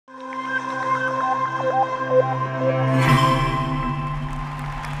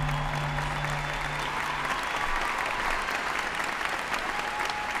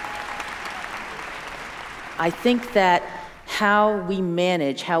I think that how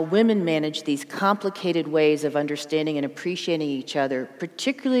women manage these complicated ways of understanding and appreciating each other,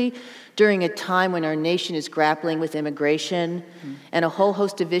 particularly during a time when our nation is grappling with immigration and a whole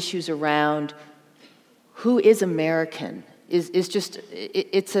host of issues around who is American, is just,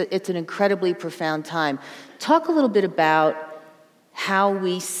 it's an incredibly profound time. Talk a little bit about how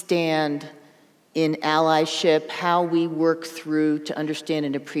we stand in allyship, how we work through to understand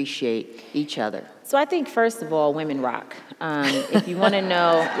and appreciate each other. So I think, first of all, women rock. If you want to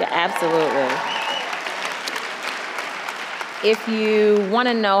know, yeah, absolutely. If you want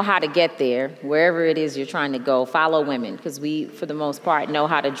to know how to get there, wherever it is you're trying to go, follow women, because we, for the most part, know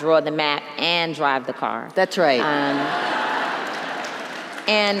how to draw the map and drive the car. That's right.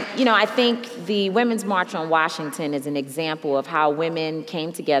 And, you know, I think the Women's March on Washington is an example of how women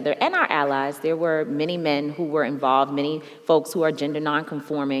came together, and our allies. There were many men who were involved, many folks who are gender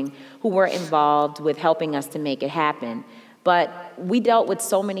nonconforming, who were involved with helping us to make it happen. But we dealt with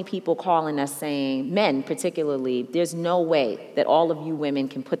so many people calling us saying, men particularly, there's no way that all of you women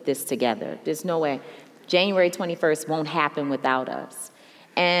can put this together. There's no way. January 21st won't happen without us.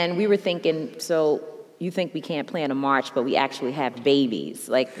 And we were thinking, so you think we can't plan a march, but we actually have babies.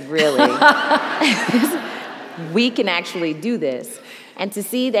 Like, really? We can actually do this. And to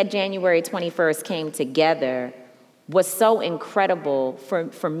see that January 21st came together was so incredible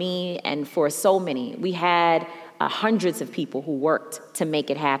for me and for so many. We had hundreds of people who worked to make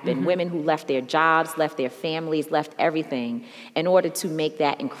it happen, women who left their jobs, left their families, left everything in order to make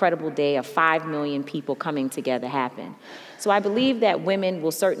that incredible day of 5 million people coming together happen. So I believe that women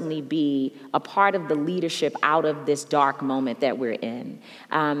will certainly be a part of the leadership out of this dark moment that we're in.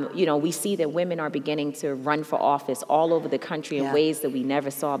 You know, we see that women are beginning to run for office all over the country in ways that we never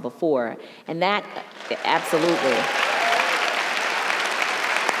saw before. And that, absolutely.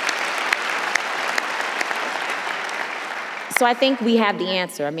 So I think we have the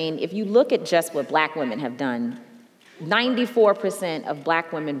answer. I mean, if you look at just what black women have done, 94% of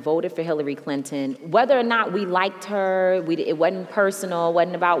black women voted for Hillary Clinton. Whether or not we liked her, it wasn't personal, it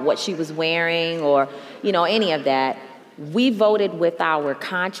wasn't about what she was wearing or, you know, any of that. We voted with our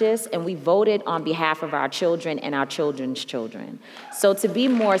conscience, and we voted on behalf of our children and our children's children. So to be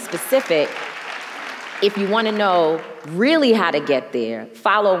more specific, if you want to know really how to get there,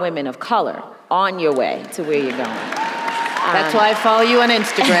 follow women of color on your way to where you're going. That's why I follow you on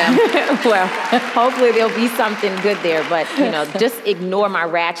Instagram. Well, hopefully there'll be something good there, but, you know, just ignore my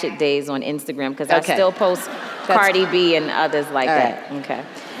ratchet days on Instagram, because I still post Cardi B and others like that. Right. Okay.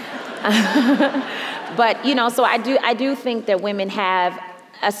 But, you know, so I do think that women have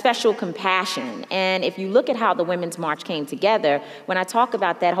a special compassion. And if you look at how the Women's March came together, when I talk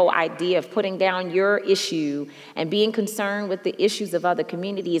about that whole idea of putting down your issue and being concerned with the issues of other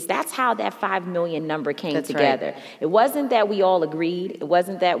communities, that's how that 5 million number came together. Right. It wasn't that we all agreed. It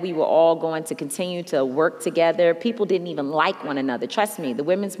wasn't that we were all going to continue to work together. People didn't even like one another. Trust me, the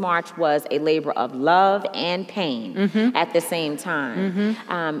Women's March was a labor of love and pain at the same time.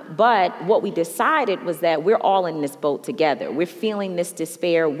 But what we decided was that we're all in this boat together. We're feeling this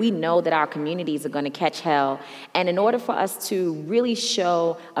despair. We know that our communities are going to catch hell. And in order for us to really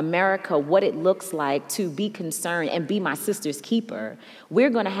show America what it looks like to be concerned and be my sister's keeper, we're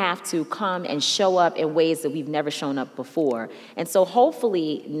going to have to come and show up in ways that we've never shown up before. And so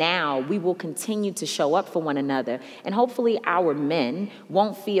hopefully now we will continue to show up for one another. And hopefully our men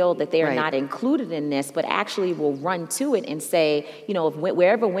won't feel that they're not included in this, but actually will run to it and say, you know,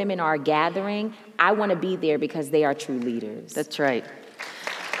 wherever women are gathering, I want to be there because they are true leaders. That's right.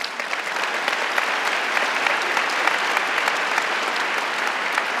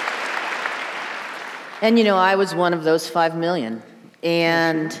 And, you know, I was one of those 5 million.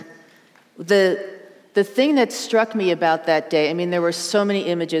 And the thing that struck me about that day, I mean, there were so many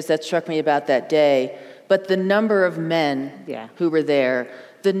images that struck me about that day, but the number of men who were there,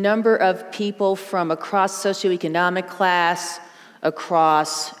 the number of people from across socioeconomic class,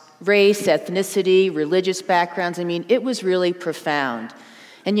 across race, ethnicity, religious backgrounds, I mean, it was really profound.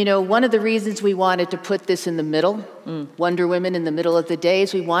 And, you know, one of the reasons we wanted to put this in the middle, Wonder Women in the middle of the day,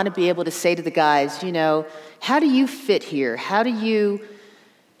 is we want to be able to say to the guys, you know, how do you fit here? How do you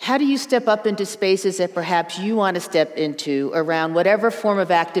step up into spaces that perhaps you want to step into around whatever form of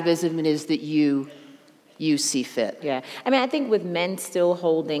activism it is that you see fit? Yeah. I mean, I think with men still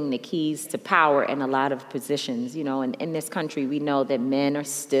holding the keys to power in a lot of positions, you know, and in this country, we know that men are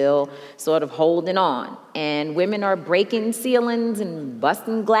still sort of holding on. And women are breaking ceilings and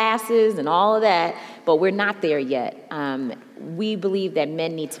busting glasses and all of that, but we're not there yet. We believe that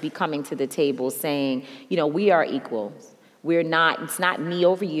men need to be coming to the table saying, you know, we are equals. It's not me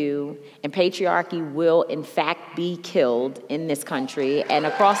over you, and patriarchy will in fact be killed in this country and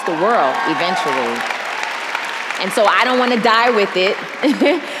across the world eventually. And so I don't want to die with it.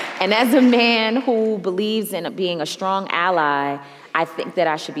 And as a man who believes in being a strong ally, I think that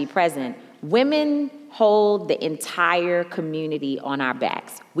I should be present. Women hold the entire community on our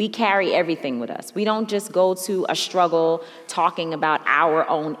backs. We carry everything with us. We don't just go to a struggle talking about our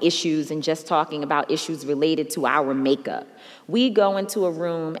own issues and just talking about issues related to our makeup. We go into a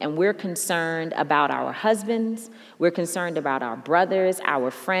room and we're concerned about our husbands, we're concerned about our brothers,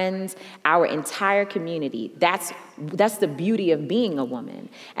 our friends, our entire community. That's the beauty of being a woman.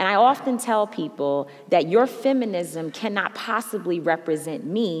 And I often tell people that your feminism cannot possibly represent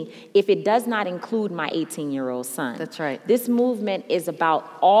me if it does not include my 18-year-old son. That's right. This movement is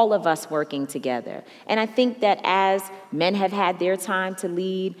about all of us working together. And I think that as men have had their time to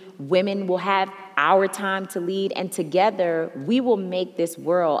lead, women will have our time to lead, and together we will make this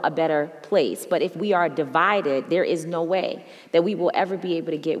world a better place. But if we are divided, there is no way that we will ever be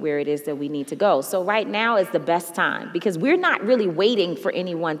able to get where it is that we need to go. So right now is the best time, because we're not really waiting for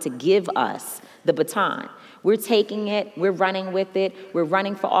anyone to give us the baton. We're taking it, we're running with it, we're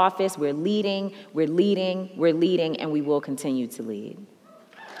running for office, we're leading, and we will continue to lead.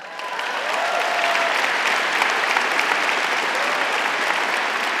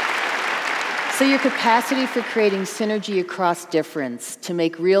 So your capacity for creating synergy across difference to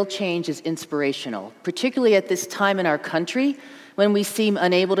make real change is inspirational, particularly at this time in our country when we seem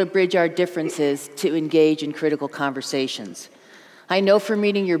unable to bridge our differences to engage in critical conversations. I know from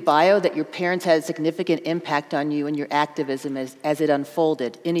reading your bio that your parents had a significant impact on you and your activism as it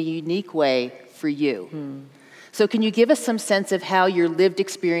unfolded in a unique way for you. So can you give us some sense of how your lived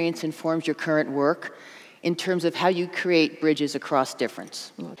experience informs your current work in terms of how you create bridges across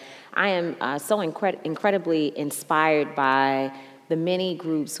difference? I am so incredibly inspired by the many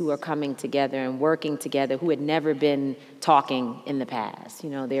groups who are coming together and working together who had never been talking in the past. You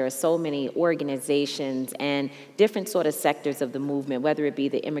know, there are so many organizations and different sort of sectors of the movement, whether it be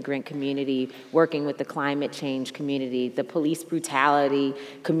the immigrant community, working with the climate change community, the police brutality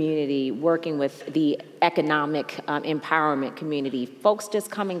community, working with the economic empowerment community, folks just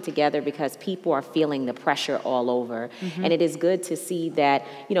coming together because people are feeling the pressure all over. And it is good to see that,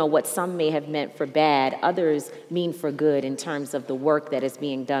 you know, what some may have meant for bad, others mean for good in terms of the work that is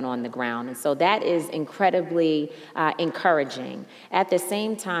being done on the ground. And so that is incredibly encouraging. At the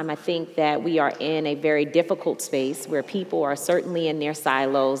same time, I think that we are in a very difficult space where people are certainly in their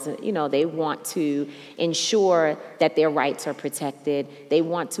silos. You know, they want to ensure that their rights are protected. They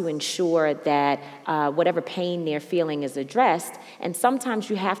want to ensure that whatever pain they're feeling is addressed. And sometimes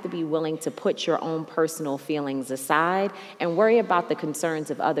you have to be willing to put your own personal feelings aside and worry about the concerns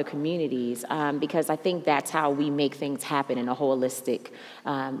of other communities, because I think that's how we make things happen in a holistic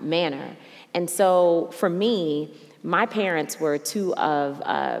manner. And so for me, my parents were two of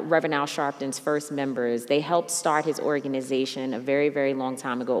Reverend Al Sharpton's first members. They helped start his organization a very, very long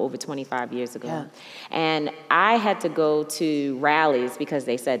time ago, over 25 years ago. Yeah. And I had to go to rallies because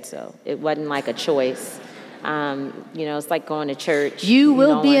they said so. It wasn't like a choice. You know, it's like going to church. You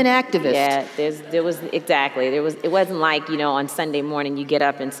will be an activist. Yeah, it wasn't like, you know, on Sunday morning you get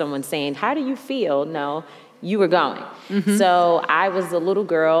up and someone's saying, "How do you feel?" No, you were going. So I was a little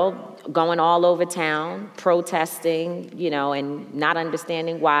girl going all over town, protesting, you know, and not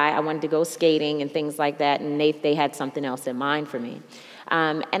understanding why. I wanted to go skating and things like that, and they had something else in mind for me.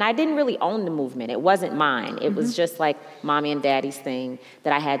 And I didn't really own the movement. It wasn't mine. It was just like mommy and daddy's thing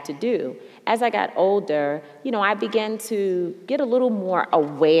that I had to do. As I got older, you know, I began to get a little more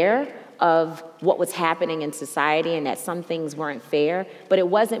aware of what was happening in society and that some things weren't fair, but it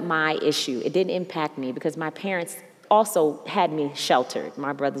wasn't my issue. It didn't impact me because my parents also had me sheltered,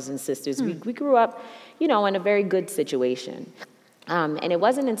 my brothers and sisters. We grew up, you know, in a very good situation. And it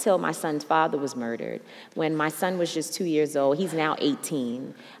wasn't until my son's father was murdered, when my son was just 2 years old. He's now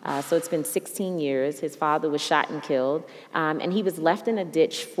 18. So it's been 16 years. His father was shot and killed. And he was left in a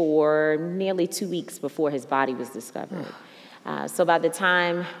ditch for nearly 2 weeks before his body was discovered. So by the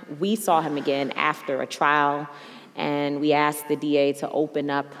time we saw him again after a trial, and we asked the DA to open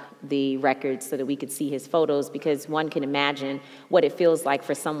up the records so that we could see his photos, because one can imagine what it feels like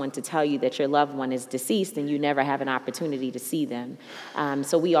for someone to tell you that your loved one is deceased and you never have an opportunity to see them.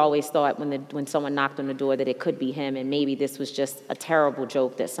 So we always thought when someone knocked on the door that it could be him, and maybe this was just a terrible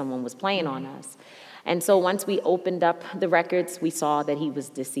joke that someone was playing on us. And so once we opened up the records, we saw that he was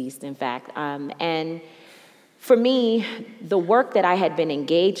deceased, in fact. And for me, the work that I had been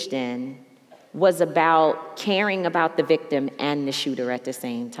engaged in was about caring about the victim and the shooter at the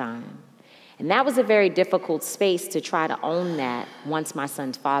same time. And that was a very difficult space to try to own that once my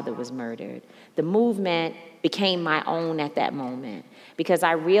son's father was murdered. The movement became my own at that moment because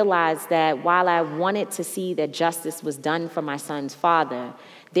I realized that while I wanted to see that justice was done for my son's father,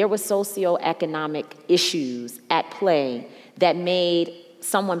 there were socioeconomic issues at play that made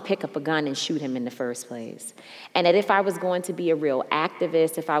someone pick up a gun and shoot him in the first place. And that if I was going to be a real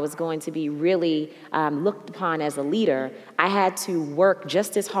activist, if I was going to be really looked upon as a leader, I had to work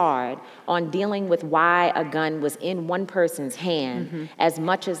just as hard on dealing with why a gun was in one person's hand as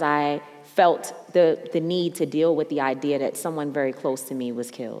much as I felt the need to deal with the idea that someone very close to me was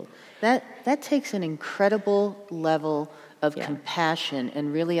killed. That takes an incredible level of compassion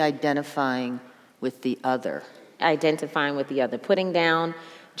and really identifying with the other. Identifying with the other, putting down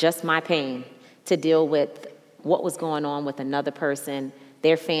just my pain to deal with what was going on with another person,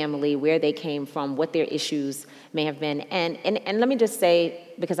 their family, where they came from, what their issues may have been. And let me just say,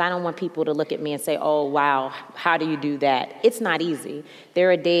 because I don't want people to look at me and say, oh, wow, how do you do that? It's not easy.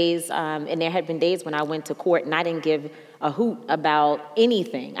 There are days, and there had been days when I went to court and I didn't give a hoot about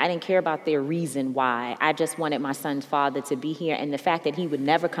anything. I didn't care about their reason why. I just wanted my son's father to be here, and the fact that he would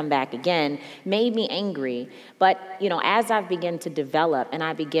never come back again made me angry. But, you know, as I've begun to develop and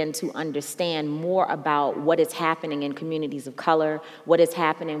I begin to understand more about what is happening in communities of color, what is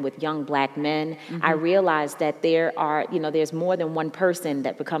happening with young black men, I realized that there are, you know, there's more than one person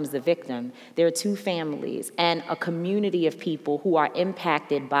that becomes the victim. There are two families and a community of people who are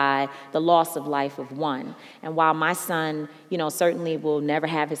impacted by the loss of life of one. And while my son, you know, certainly will never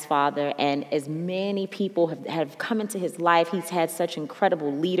have his father, and as many people have come into his life, he's had such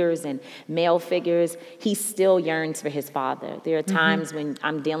incredible leaders and male figures, he still yearns for his father. There are times when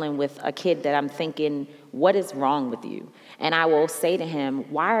I'm dealing with a kid that I'm thinking, what is wrong with you? And I will say to him,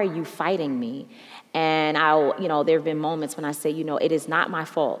 why are you fighting me? And you know, there have been moments when I say, you know, it is not my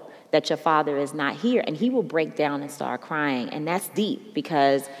fault that your father is not here. And he will break down and start crying. And that's deep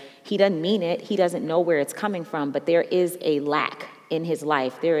because he doesn't mean it. He doesn't know where it's coming from, but there is a lack in his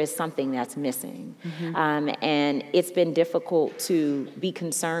life. There is something that's missing. And it's been difficult to be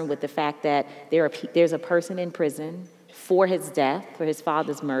concerned with the fact that there's a person in prison for his death, for his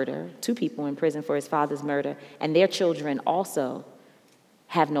father's murder, 2 people in prison for his father's murder, and their children also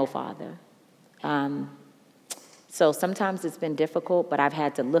have no father. So sometimes it's been difficult, but I've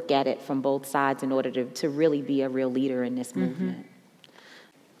had to look at it from both sides in order to really be a real leader in this movement.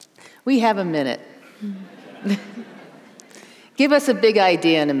 We have a minute. Give us a big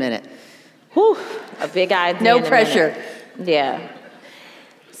idea in a minute. Whew, a big idea. No pressure. Yeah.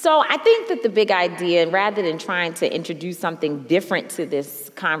 So I think that the big idea, rather than trying to introduce something different to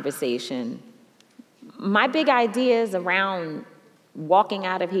this conversation, my big idea is around walking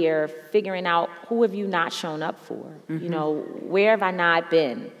out of here, figuring out who have you not shown up for? You know, where have I not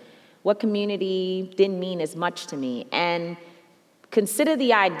been? What community didn't mean as much to me? And consider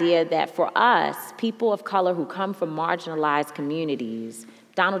the idea that for us, people of color who come from marginalized communities,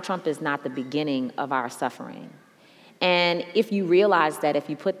 Donald Trump is not the beginning of our suffering. And if you realize that, if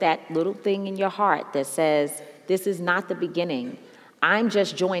you put that little thing in your heart that says, this is not the beginning, I'm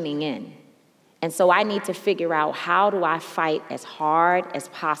just joining in. And so I need to figure out, how do I fight as hard as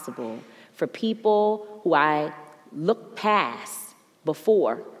possible for people who I looked past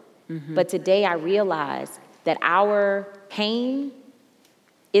before. But today I realize that our pain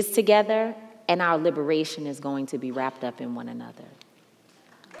is together and our liberation is going to be wrapped up in one another.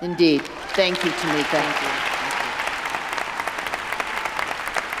 Indeed. Thank you, Tamika.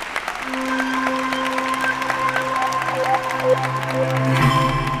 Thank you.